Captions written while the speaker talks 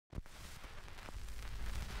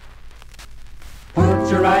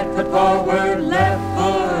your right foot forward, left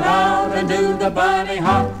foot out, and do the bunny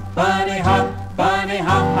hop, bunny hop, bunny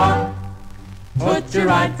hop, hop. Put your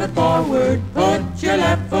right foot forward, put your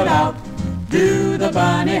left foot out, do the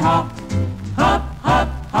bunny hop, hop, hop,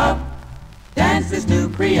 hop. Dance this new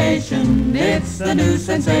creation, it's the new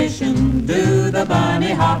sensation, do the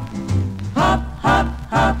bunny hop, hop, hop,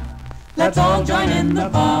 hop. Let's all join in the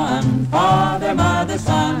fun, father, mother,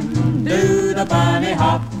 son, do the bunny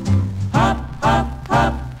hop, hop, hop,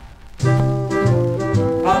 hop.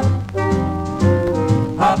 Hop,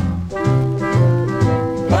 hop,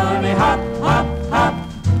 bunny hop, hop, hop.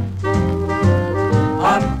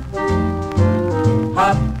 Hop,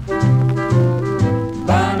 hop,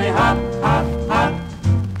 bunny hop, hop, hop.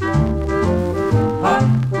 Hop,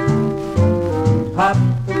 hop,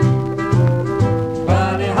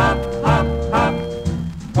 bunny hop, hop, hop.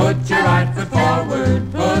 Put your right foot forward,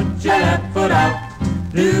 put your left foot out,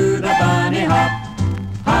 do the bunny hop,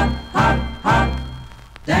 hop, hop, hop.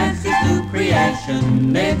 Dance is new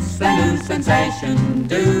creation, it's the new sensation,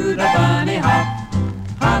 do the bunny hop,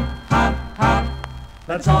 hop, hop, hop.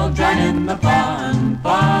 Let's all join in the fun,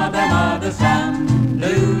 father, mother, son,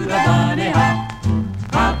 do the bunny hop,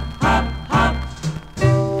 hop, hop, hop.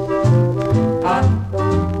 Hop,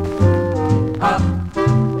 hop,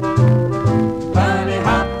 bunny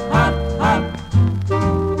hop, hop, hop.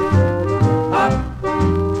 Hop,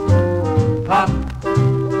 hop,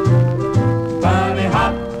 bunny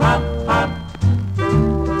hop, hop, hop.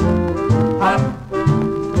 Hop,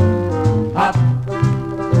 hop,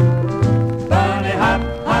 bunny hop,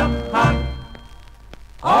 hop, hop.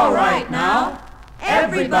 All right now,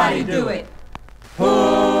 everybody do it. Put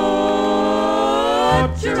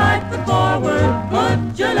your right foot forward,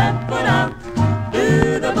 put your left foot out,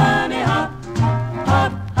 do the bunny hop,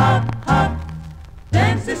 hop, hop, hop.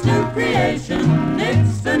 Dance this new creation,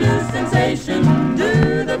 it's the new sensation,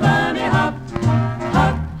 do the bunny hop,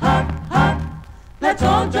 hop, hop, hop. Let's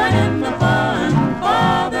all join in the fun,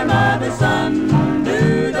 father, mother, son,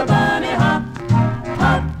 do the bunny hop,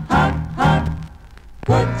 hop, hop, hop.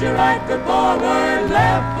 Put your right foot forward,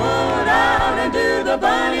 left foot out, and do the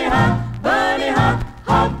bunny hop,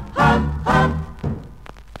 hop.